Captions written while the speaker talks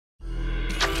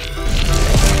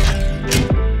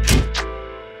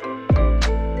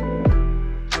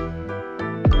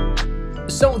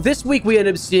So this week we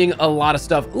ended up seeing a lot of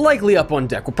stuff likely up on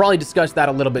deck. We'll probably discuss that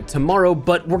a little bit tomorrow,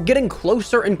 but we're getting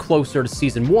closer and closer to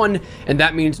Season 1, and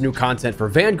that means new content for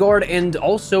Vanguard and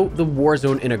also the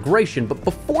Warzone integration. But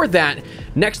before that,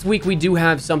 next week we do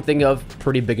have something of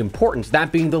pretty big importance,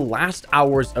 that being the last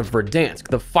hours of Verdansk,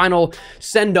 the final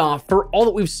send-off for all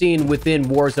that we've seen within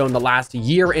Warzone the last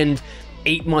year and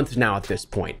 8 months now at this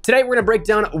point. Today, we're going to break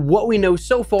down what we know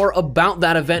so far about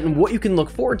that event and what you can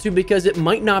look forward to, because it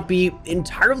might not be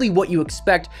entirely what you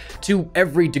expect to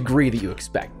every degree that you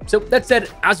expect. So that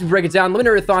said, as we break it down, let me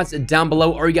know your thoughts down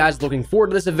below. Are you guys looking forward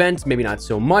to this event? Maybe not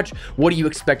so much. What do you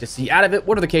expect to see out of it?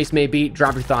 Whatever the case may be,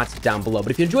 drop your thoughts down below.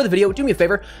 But if you enjoyed the video, do me a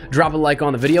favor, drop a like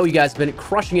on the video. You guys have been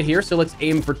crushing it here, so let's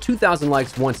aim for 2,000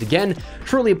 likes once again.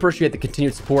 Truly appreciate the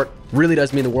continued support. Really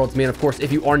does mean the world to me. And of course,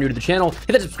 if you are new to the channel, hit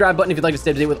that subscribe button if you'd like to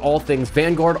stay up to date with all things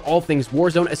Vanguard, all things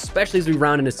Warzone, especially as we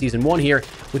round into Season 1 here,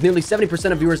 with nearly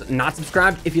 70% of viewers not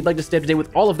subscribed. If you'd like to stay up to date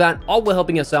with all of that, all while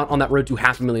helping us out on that road to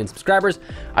 500,000 subscribers,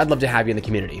 I'd love to have you in the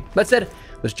community. That said,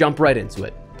 let's jump right into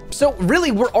it. So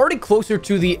really, we're already closer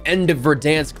to the end of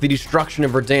Verdansk, the destruction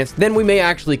of Verdansk, than we may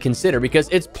actually consider, because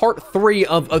it's part 3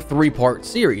 of a 3-part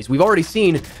series. We've already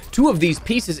seen 2 of these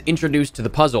pieces introduced to the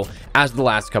puzzle as the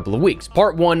last couple of weeks.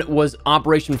 Part 1 was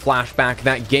Operation Flashback,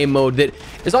 that game mode that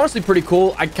is honestly pretty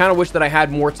cool. I kind of wish that I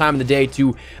had more time in the day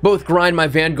to both grind my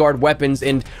Vanguard weapons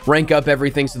and rank up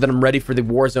everything so that I'm ready for the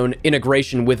Warzone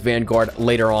integration with Vanguard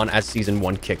later on as Season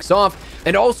 1 kicks off,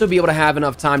 and also be able to have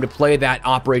enough time to play that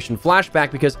Operation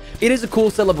Flashback, because it is a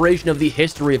cool celebration of the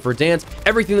history of Verdansk,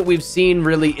 everything that we've seen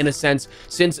really, in a sense,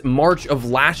 since March of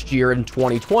last year in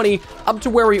 2020 up to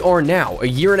where we are now, a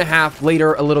year and a half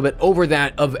later, a little bit over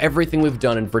that, of everything we've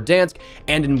done in Verdansk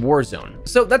and in Warzone.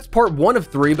 So that's part 1 of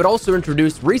 3, but also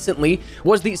introduced recently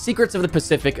was the Secrets of the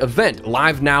Pacific event,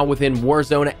 live now within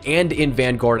Warzone and in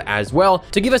Vanguard as well,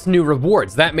 to give us new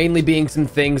rewards, that mainly being some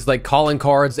things like calling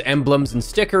cards, emblems, and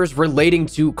stickers relating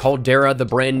to Caldera, the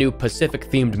brand new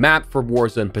Pacific-themed map for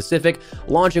Warzone Pacific,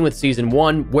 launching with Season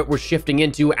 1, what we're shifting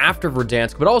into after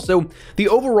Verdansk, but also the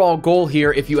overall goal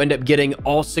here, if you end up getting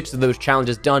all 6 of those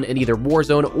challenges done in either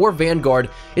Warzone or Vanguard,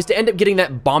 is to end up getting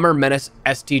that Bomber Menace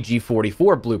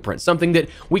STG-44 blueprint, something that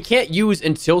we can't use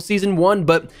until Season 1,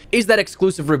 but is that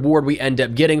exclusive reward we end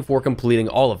up getting for completing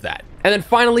all of that. And then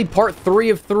finally, part 3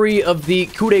 of 3 of the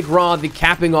coup de grace, the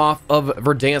capping off of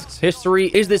Verdansk's history,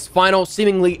 is this final,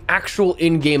 seemingly actual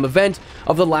in-game event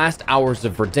of the last hours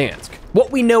of Verdansk.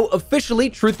 What we know officially,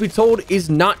 truth be told,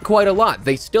 is not quite a lot.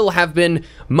 They still have been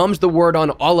mums the word on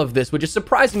all of this, which is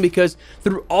surprising because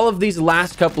through all of these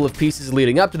last couple of pieces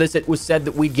leading up to this, it was said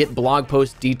that we'd get blog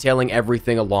posts detailing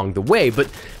everything along the way, but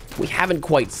we haven't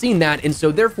quite seen that, and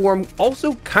so therefore I'm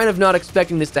also kind of not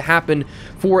expecting this to happen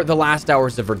for the last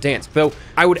hours of Verdansk, though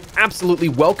I would absolutely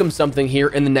welcome something here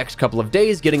in the next couple of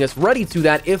days, getting us ready to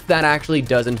that if that actually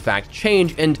does in fact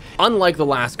change, and unlike the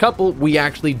last couple, we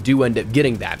actually do end up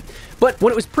getting that. But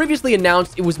when it was previously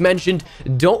announced, it was mentioned,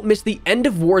 don't miss the end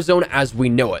of Warzone as we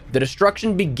know it. The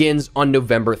destruction begins on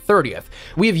November 30th.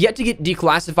 We have yet to get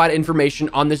declassified information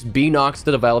on this Bnox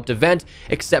developed event,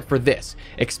 except for this.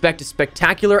 Expect a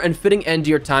spectacular and fitting end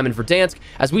to your time in Verdansk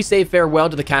as we say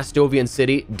farewell to the Castovian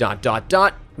city, ...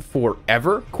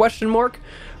 forever, ?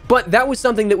 But that was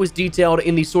something that was detailed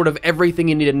in the sort of everything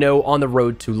you need to know on the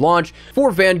road to launch for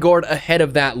Vanguard ahead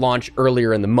of that launch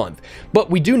earlier in the month. But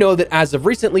we do know that as of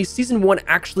recently, Season 1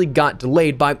 actually got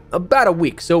delayed by about a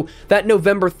week, so that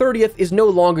November 30th is no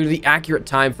longer the accurate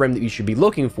time frame that you should be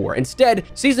looking for. Instead,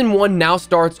 Season 1 now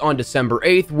starts on December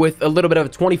 8th with a little bit of a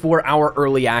 24-hour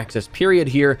early access period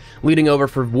here, leading over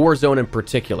for Warzone in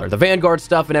particular. The Vanguard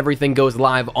stuff and everything goes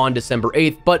live on December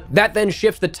 8th, but that then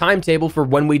shifts the timetable for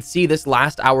when we'd see this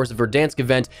last hours of Verdansk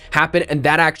event happen, and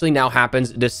that actually now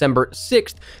happens December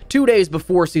 6th, 2 days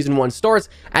before Season 1 starts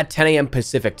at 10 a.m.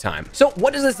 Pacific time. So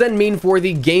what does this then mean for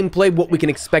the gameplay, what we can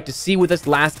expect to see with this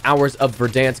last hours of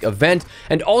Verdansk event,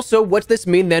 and also what's this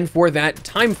mean then for that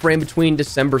time frame between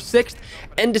December 6th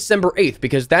and December 8th,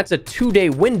 because that's a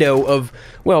 2-day window of,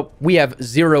 well, we have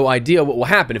zero idea what will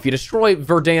happen. If you destroy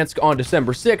Verdansk on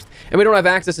December 6th, and we don't have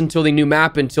access until the new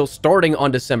map until starting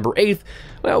on December 8th,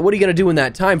 well, what are you going to do in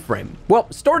that time frame? Well,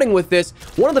 starting with this,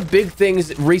 one of the big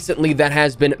things recently that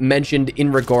has been mentioned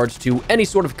in regards to any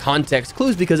sort of context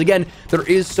clues, because again, there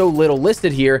is so little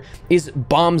listed here, is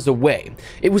bombs away.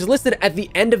 It was listed at the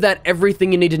end of that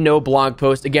everything you need to know blog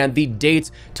post. Again, the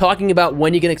dates talking about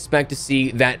when you can expect to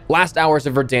see that last hours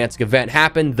of Verdansk event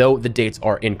happen, though the dates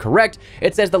are incorrect.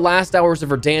 It says the last hours of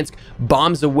Verdansk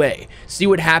bombs away. See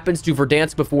what happens to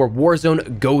Verdansk before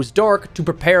Warzone goes dark to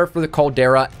prepare for the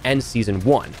Caldera and Season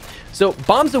 1. So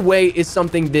bombs away is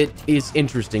something that is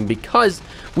interesting because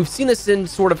we've seen this in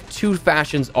sort of two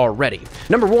fashions already.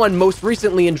 Number one, most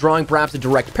recently in drawing perhaps a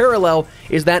direct parallel,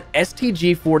 is that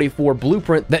STG-44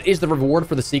 blueprint that is the reward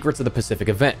for the secrets of the Pacific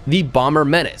event, the Bomber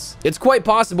Menace. It's quite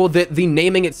possible that the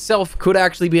naming itself could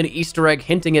actually be an Easter egg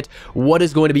hinting at what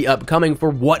is going to be upcoming for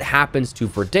what happens to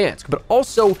Verdansk, but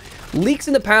also leaks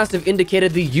in the past have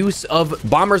indicated the use of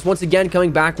bombers once again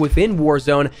coming back within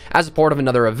Warzone as a part of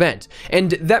another event.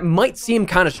 And that might seem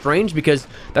kind of strange because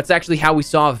that's actually how we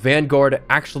saw Vanguard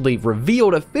actually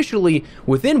revealed officially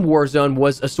within Warzone,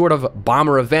 was a sort of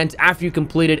bomber event after you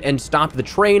completed and stopped the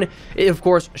train. It of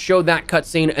course showed that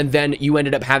cutscene and then you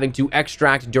ended up having to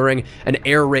extract during an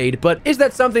air raid. But is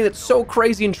that something that's so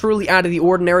crazy and truly out of the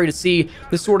ordinary to see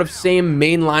this sort of same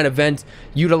mainline event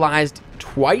utilized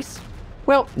twice?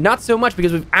 Well, not so much,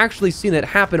 because we've actually seen that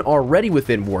happen already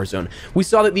within Warzone. We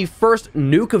saw that the first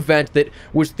nuke event that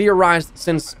was theorized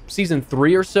since Season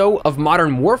 3 or so of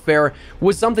Modern Warfare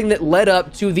was something that led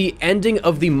up to the ending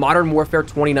of the Modern Warfare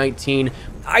 2019,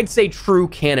 I'd say true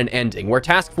canon ending, where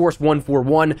Task Force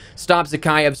 141 stopped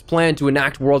Zakayev's plan to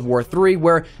enact World War III,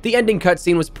 where the ending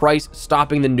cutscene was Price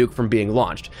stopping the nuke from being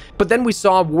launched. But then we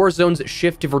saw Warzone's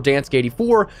shift to Verdansk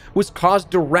 84 was caused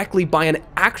directly by an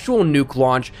actual nuke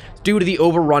launch due to the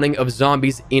overrunning of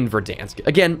zombies in Verdansk.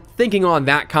 Again, thinking on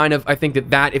that kind of, I think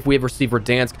that if we ever see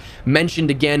Verdansk mentioned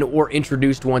again or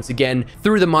introduced once again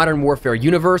through the Modern Warfare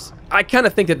universe, I kind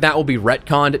of think that will be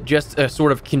retconned, just a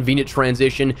sort of convenient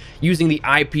transition using the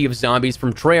IP of zombies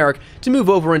from Treyarch to move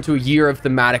over into a year of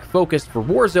thematic focus for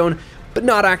Warzone, but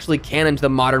not actually canon to the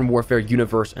Modern Warfare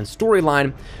universe and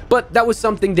storyline. But that was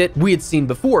something that we had seen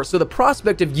before, so the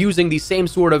prospect of using the same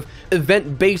sort of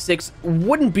event basics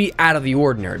wouldn't be out of the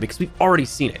ordinary because we've already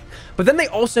seen it. But then they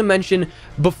also mention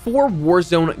before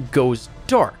Warzone goes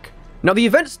dark. Now, the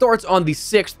event starts on the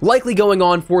 6th, likely going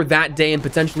on for that day and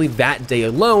potentially that day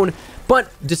alone, but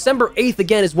December 8th,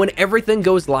 again, is when everything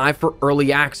goes live for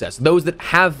early access. Those that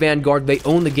have Vanguard, they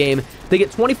own the game, they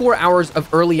get 24 hours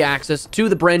of early access to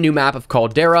the brand new map of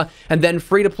Caldera, and then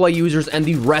free-to-play users and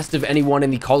the rest of anyone in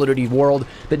the Call of Duty world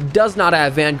that does not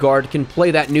have Vanguard can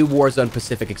play that new Warzone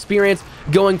Pacific experience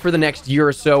going for the next year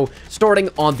or so, starting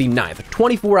on the 9th,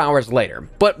 24 hours later.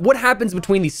 But what happens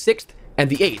between the 6th and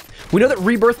the 8th? We know that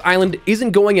Rebirth Island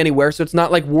isn't going anywhere, so it's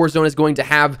not like Warzone is going to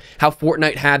have how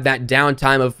Fortnite had that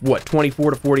downtime of, what,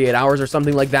 24 to 48 hours or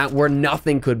something like that, where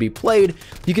nothing could be played.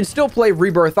 You can still play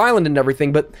Rebirth Island and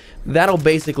everything, but that'll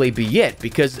basically be it,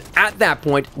 because at that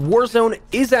point, Warzone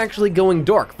is actually going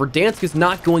dark. Verdansk is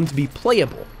not going to be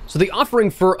playable. So the offering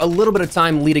for a little bit of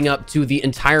time leading up to the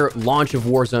entire launch of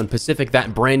Warzone Pacific,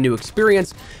 that brand new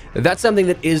experience, that's something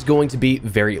that is going to be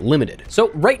very limited.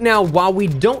 So right now, while we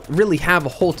don't really have a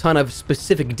whole ton of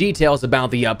specific details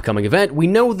about the upcoming event, we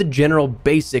know the general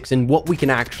basics and what we can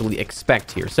actually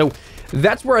expect here. So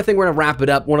that's where I think we're going to wrap it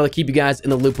up. Want to keep you guys in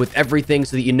the loop with everything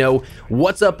so that you know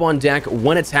what's up on deck,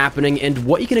 when it's happening, and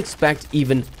what you can expect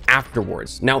even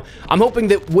afterwards. Now, I'm hoping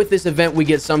that with this event, we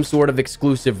get some sort of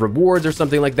exclusive rewards or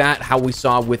something like that, how we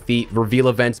saw with the reveal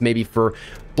events, maybe for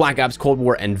Black Ops Cold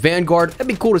War and Vanguard. That'd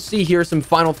be cool to see here some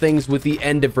final things with the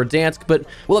end of Verdansk, but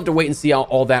we'll have to wait and see how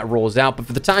all that rolls out. But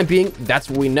for the time being, that's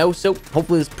what we know, so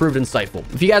hopefully this proved insightful.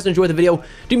 If you guys enjoyed the video,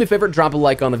 do me a favor, drop a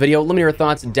like on the video. Let me know your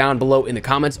thoughts down below in the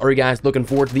comments. Are you guys looking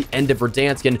forward to the end of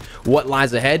Verdansk and what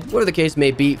lies ahead? Whatever the case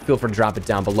may be, feel free to drop it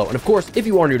down below. And of course, if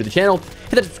you are new to the channel,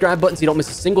 hit that subscribe button so you don't miss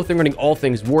a single thing running all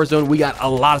things Warzone. We got a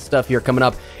lot of stuff here coming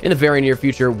up in the very near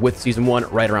future with Season 1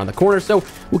 right around the corner, so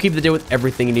we'll keep you up to date with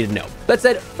everything you need to know. That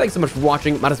said, thanks so much for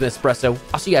watching. My name is Espresso.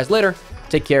 I'll see you guys later.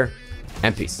 Take care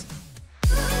and peace.